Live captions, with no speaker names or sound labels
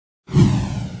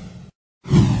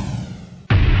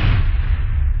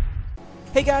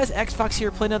Hey guys, Xfox here,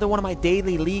 playing another one of my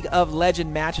daily League of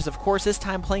Legends matches. Of course, this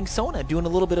time playing Sona, doing a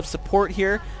little bit of support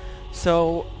here.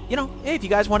 So, you know, hey, if you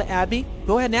guys want to add me,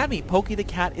 go ahead and add me. Pokey the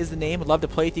Cat is the name. I'd love to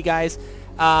play with you guys.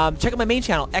 Check out my main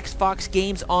channel, Xfox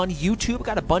Games on YouTube. I've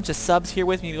got a bunch of subs here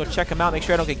with me. Go check them out. Make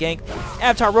sure I don't get ganked.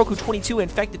 AvatarRoku22,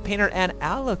 Infected Painter, and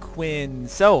Alaquinn.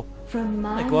 So, I'm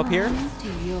going to go up here. Go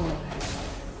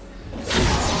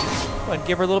ahead and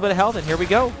give her a little bit of health, and here we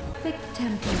go.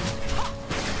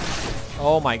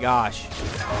 Oh my gosh.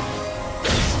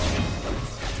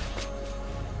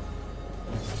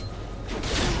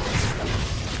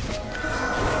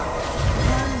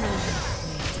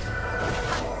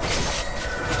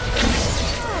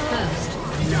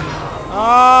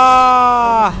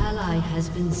 Ah! Ally has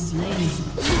been slain.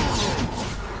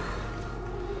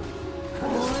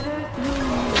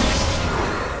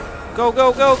 Go,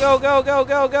 go, go, go, go, go,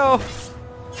 go, go!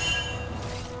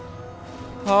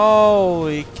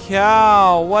 Holy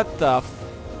cow, what the f—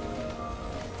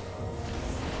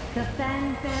 The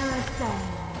fanfare ascends.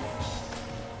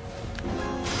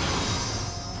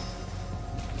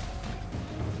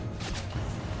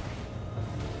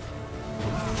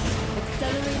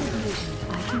 Accelerated movement,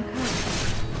 I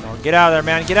concur. Oh, get out of there,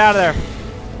 man, get out of there!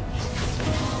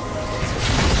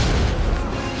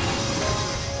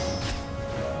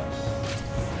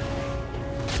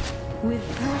 With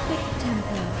perfect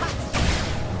tempo.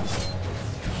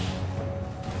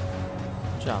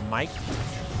 Good job, Mike.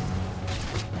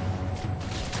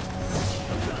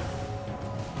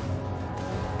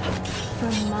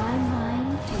 From my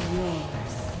mind to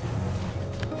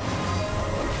yours.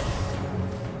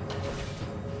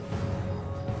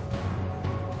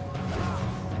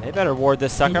 They better ward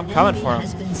this sucker. I'm coming for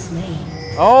Has him. been slain.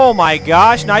 Oh my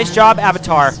gosh, nice job,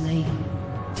 Avatar.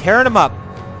 Tearing him up.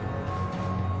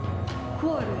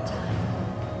 Quarter time.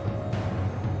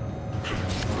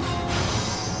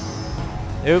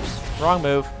 Oops, wrong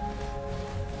move.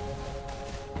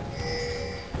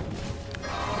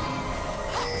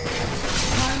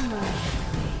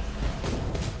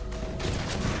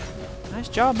 Nice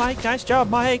job, Mike. Nice job,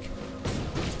 Mike.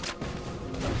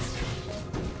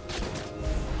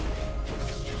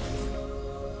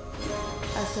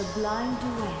 A sublime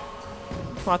duet.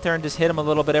 Come out there and just hit him a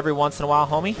little bit every once in a while,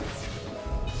 homie.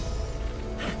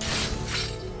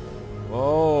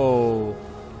 Whoa.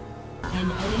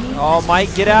 An enemy Oh,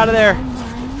 Mike, get out of there. from my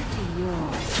mind to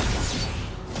yours.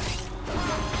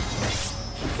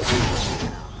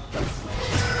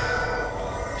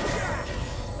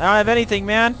 I don't have anything,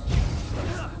 man.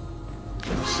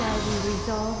 Shall we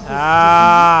resolve this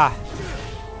Ah.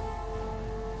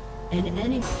 disease? An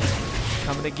enemy.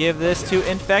 I'm going to give this to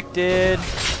Infected.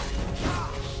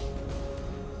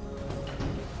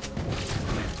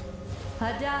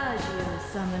 Adagio,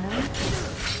 summoner.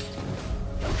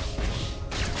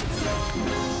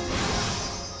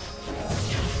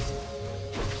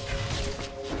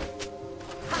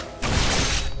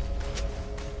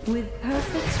 With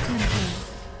perfect tempo.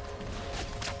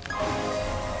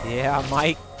 Yeah,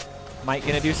 Mike. Mike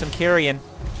going to do some carrying.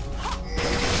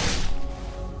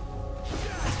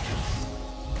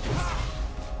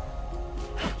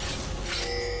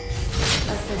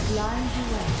 A sublime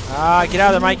duet. Ah, get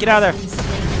out of there, Mike. Get out of there.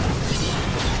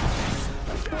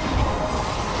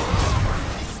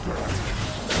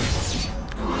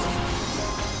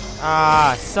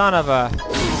 Ah, son of a...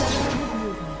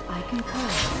 I concur.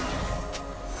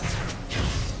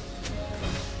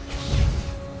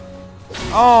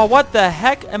 Oh, what the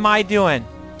heck am I doing?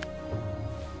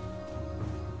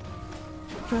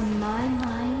 From my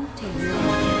mind to yours.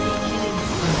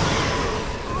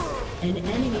 An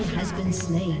enemy has been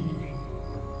slain.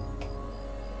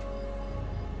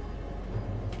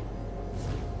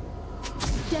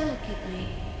 Delicately.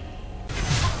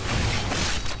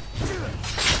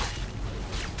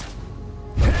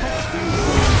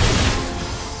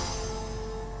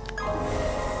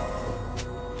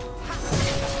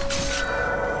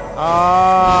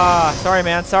 Ah, sorry,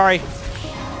 man. Sorry.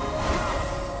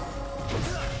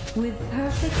 With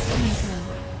perfect tempo.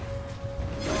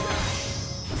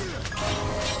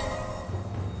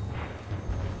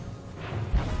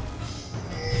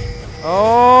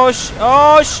 Oh,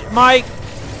 Mike.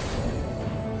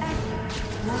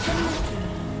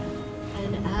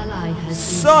 An ally has been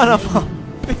Son of slain.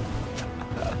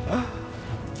 a...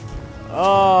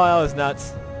 Oh, that was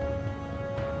nuts.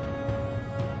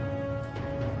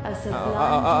 A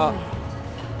sublime Uh-oh. duet.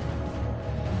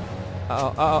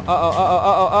 Uh-oh, uh-oh, uh-oh, uh-oh,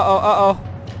 uh-oh, uh-oh, uh-oh.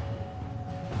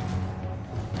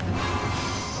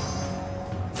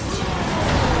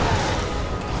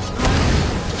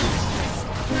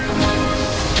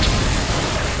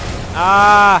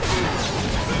 Ah!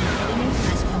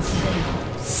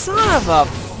 of a...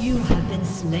 You have been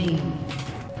slain.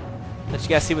 Let you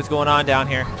guys see what's going on down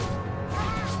here.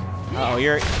 Uh-oh,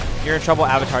 you're in trouble,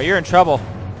 Avatar. You're in trouble.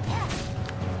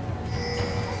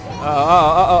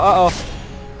 Uh-oh.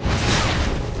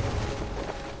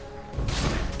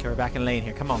 Okay, we're back in lane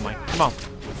here. Come on, Mike. Come on.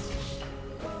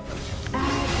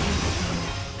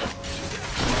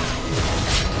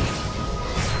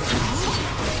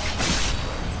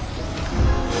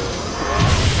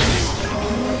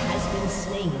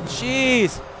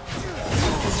 Jeez.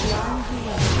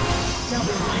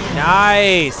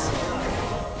 Nice.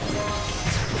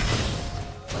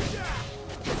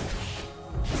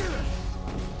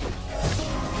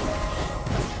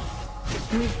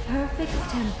 With perfect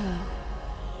tempo.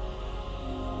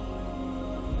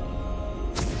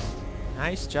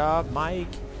 Nice job, Mike.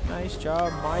 Nice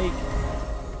job, Mike.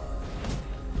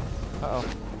 Uh-oh.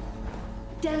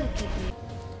 Delicately.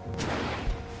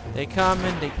 They come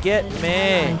and they get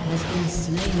me. Has been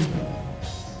slain.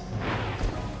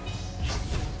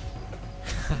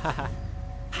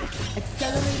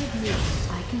 Accelerated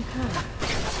move. I concur.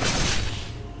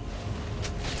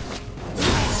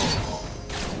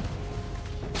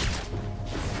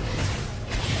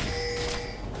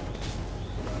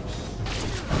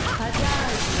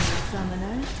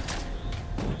 Summoner.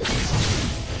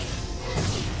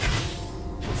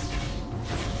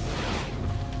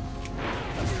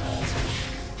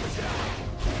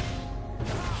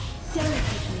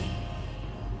 Delicately.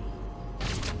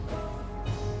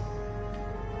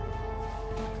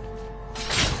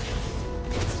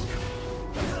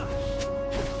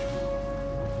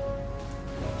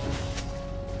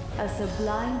 A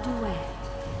sublime duet.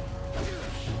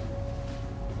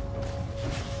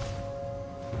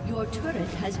 Your turret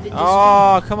has been destroyed.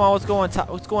 Oh, come on. What's going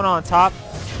on, top?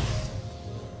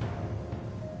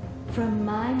 From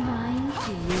my mind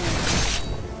to yours.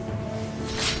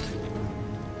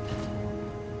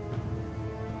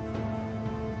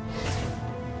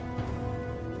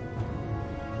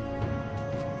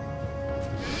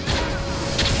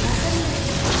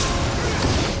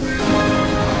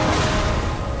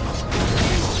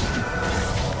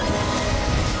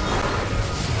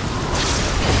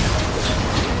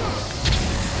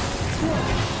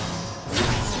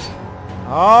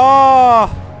 Oh!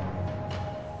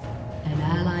 An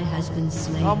ally has been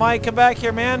slain. Oh, Mike, come back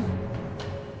here, man.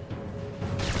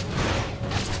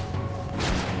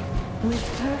 With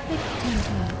perfect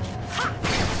tempo.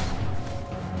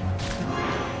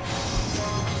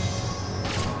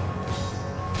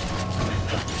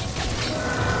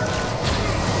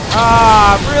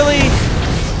 Ah, really?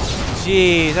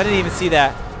 Jeez, I didn't even see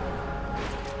that.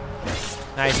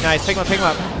 Nice, nice. Pick him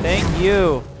up. Thank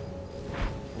you.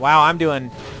 Wow, I'm doing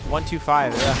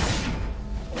 125. Yeah.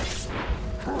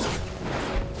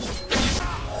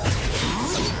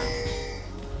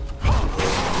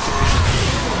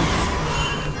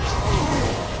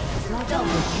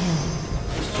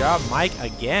 Nice job, Mike,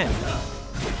 again.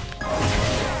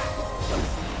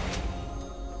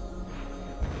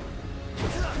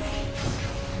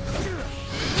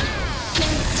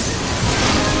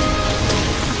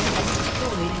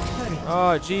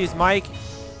 Oh, geez, Mike.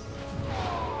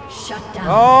 Shut down.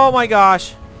 Oh my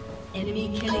gosh.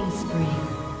 Enemy killing spree.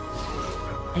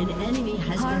 An enemy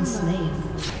has been slain.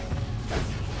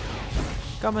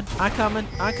 Coming, coming.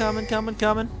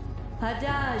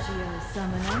 Adagio,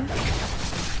 summoner.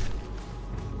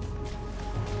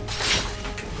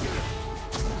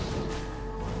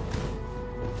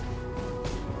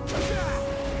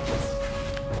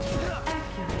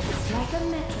 Accurate like a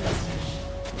metro.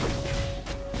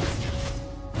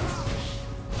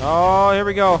 Oh, here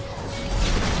we go.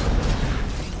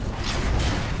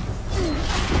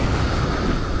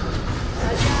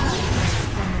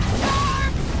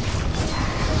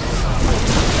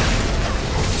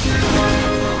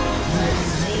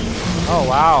 Oh,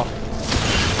 wow.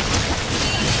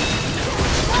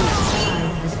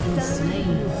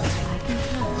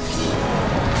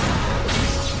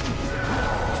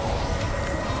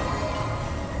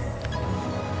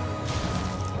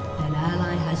 An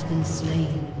ally has been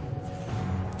slain.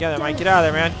 Get out of there, Mike. Get out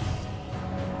of there, man.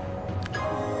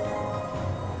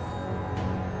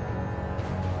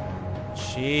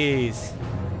 Jeez.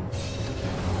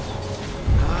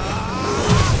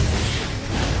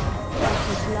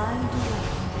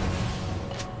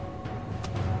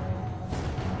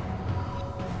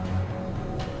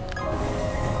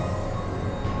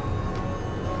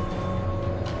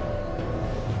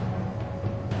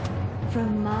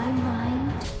 From my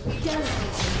mind, delicately.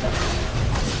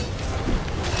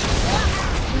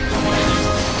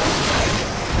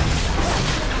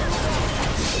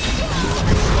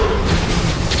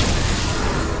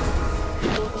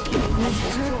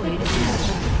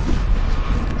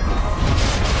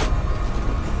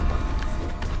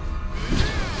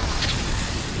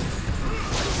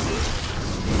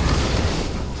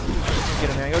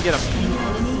 Go get him. An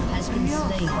enemy has been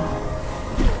slain.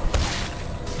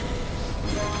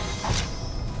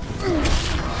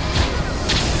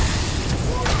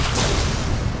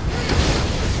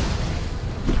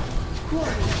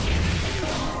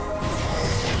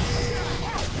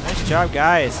 Nice job,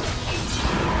 guys.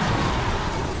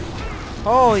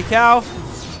 Holy cow.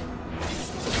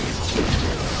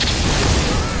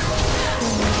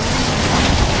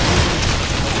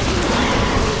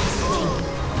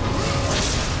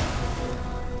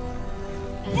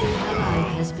 An ally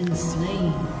has been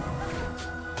slain.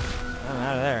 I'm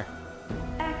out of there.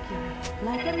 Accurate,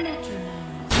 like a metronome.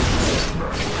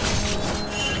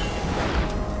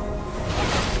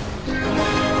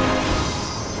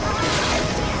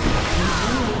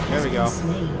 There we go.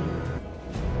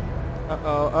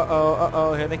 Uh-oh, uh-oh,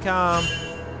 uh-oh, here they come.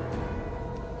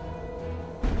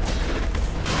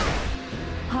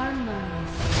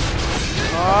 Harmonious.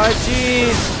 Oh,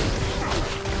 jeez.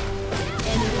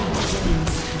 Enemy has been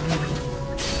slain.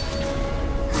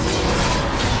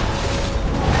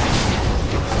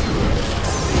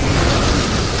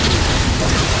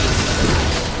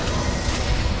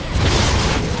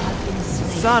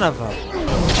 Son of a...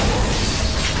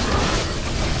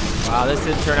 Wow, this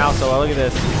didn't turn out so well. Look at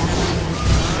this.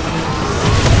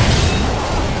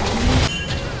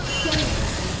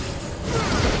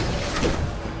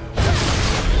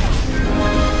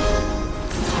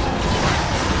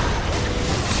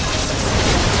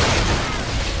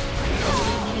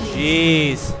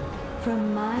 Jeez.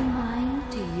 From my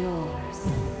mind to yours.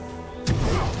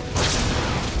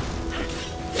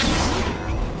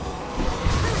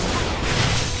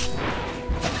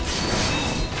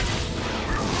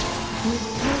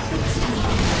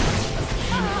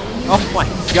 Oh my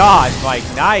gosh, like,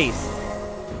 nice.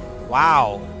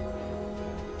 Wow.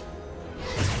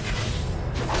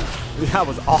 That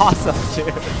was awesome,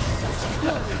 dude.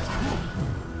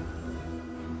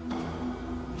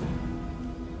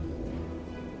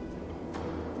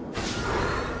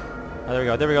 Oh, there we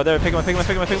go, there we go, there. Pick him up, pick him up,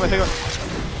 pick him up, pick him up, pick him up.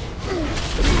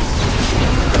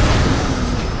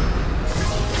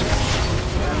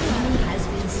 Has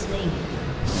been slain.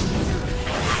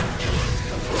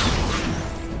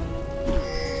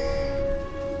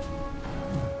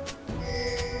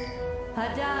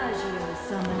 Adagio,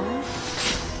 summoner.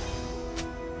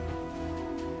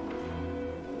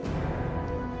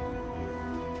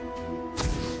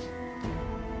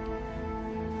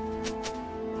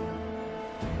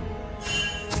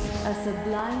 A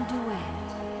sublime duet.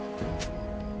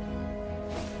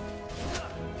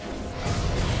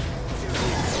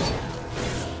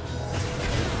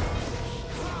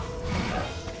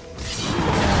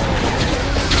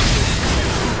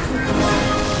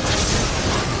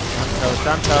 Toast,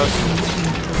 I'm toast.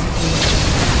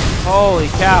 Holy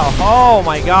cow. Oh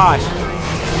my gosh.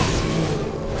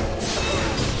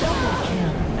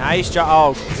 Nice job.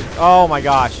 Oh, oh my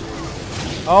gosh.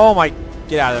 Oh my.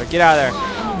 Get out of there. Get out of there.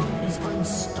 Is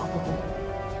unstoppable.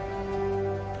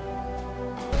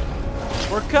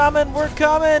 We're coming. We're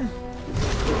coming.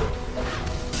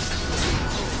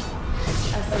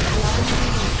 A sublime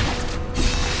duet.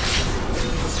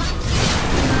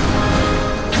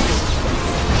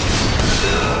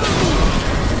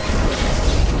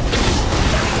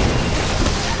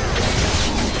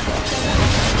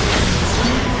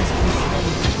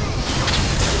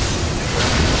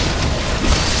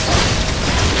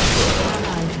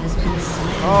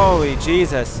 Holy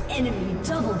Jesus. Enemy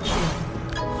double kill.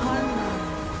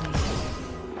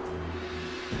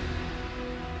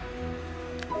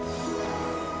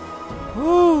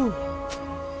 Woo.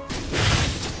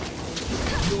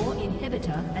 Your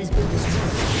inhibitor has been destroyed.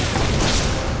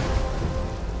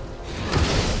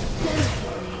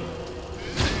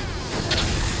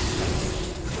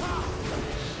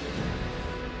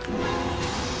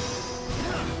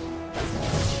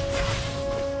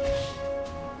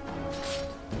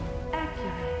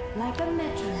 Accurate, like a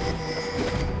metronome.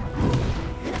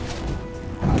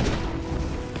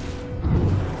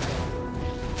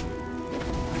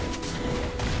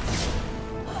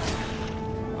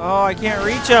 Oh, I can't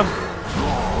reach him.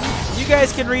 You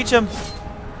guys can reach him.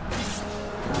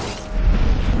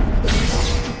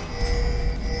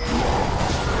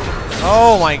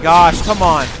 Oh my gosh, come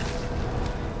on.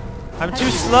 I'm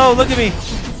too slow, look at me.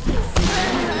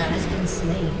 Has been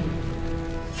slain.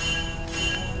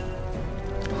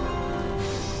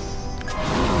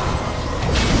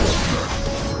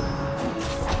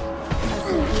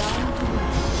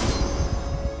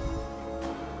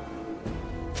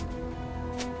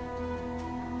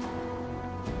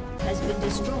 Has been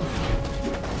destroyed.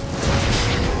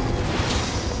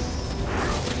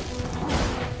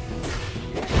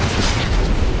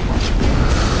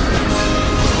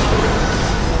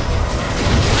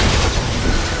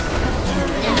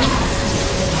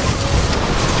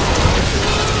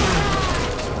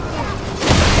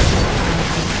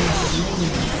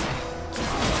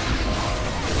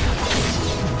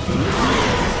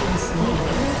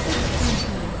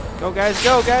 Go, guys,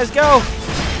 go, guys, go! An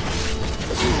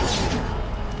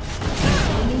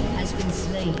enemy has been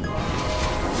slain.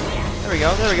 There we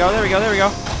go, there we go, there we go, there we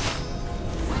go.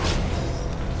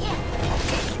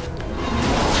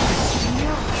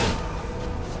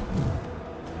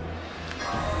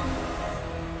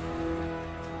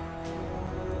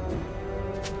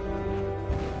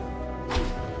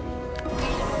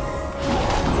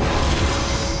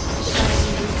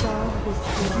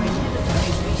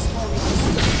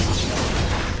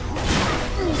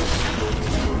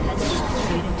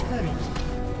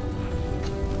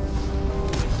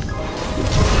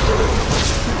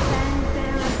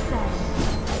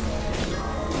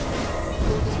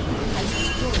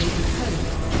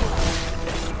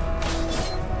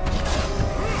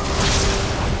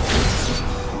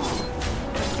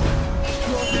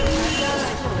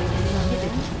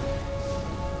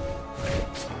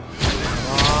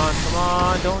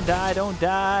 Don't die, don't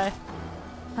die.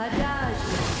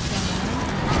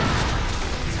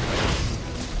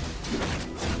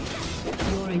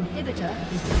 Your inhibitor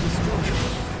is destroyed.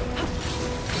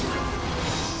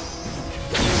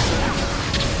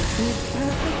 With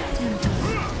perfect tempo.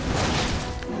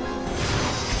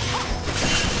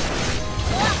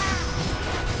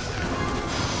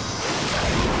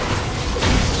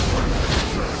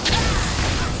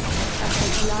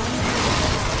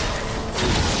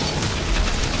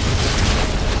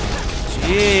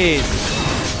 Jeez.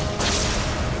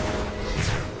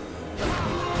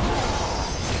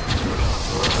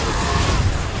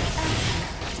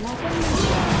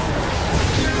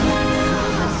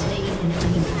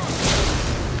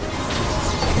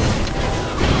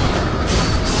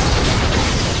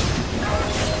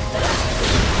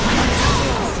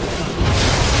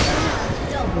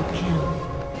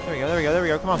 There we go, there we go, there we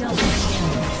go, come on.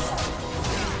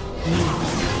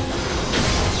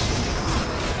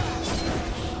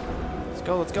 Let's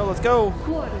go, let's go, let's go.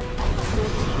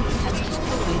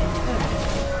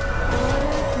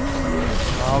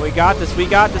 Oh, we got this, we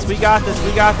got this, we got this,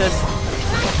 we got this.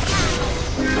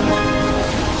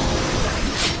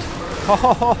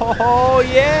 Oh,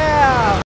 yeah!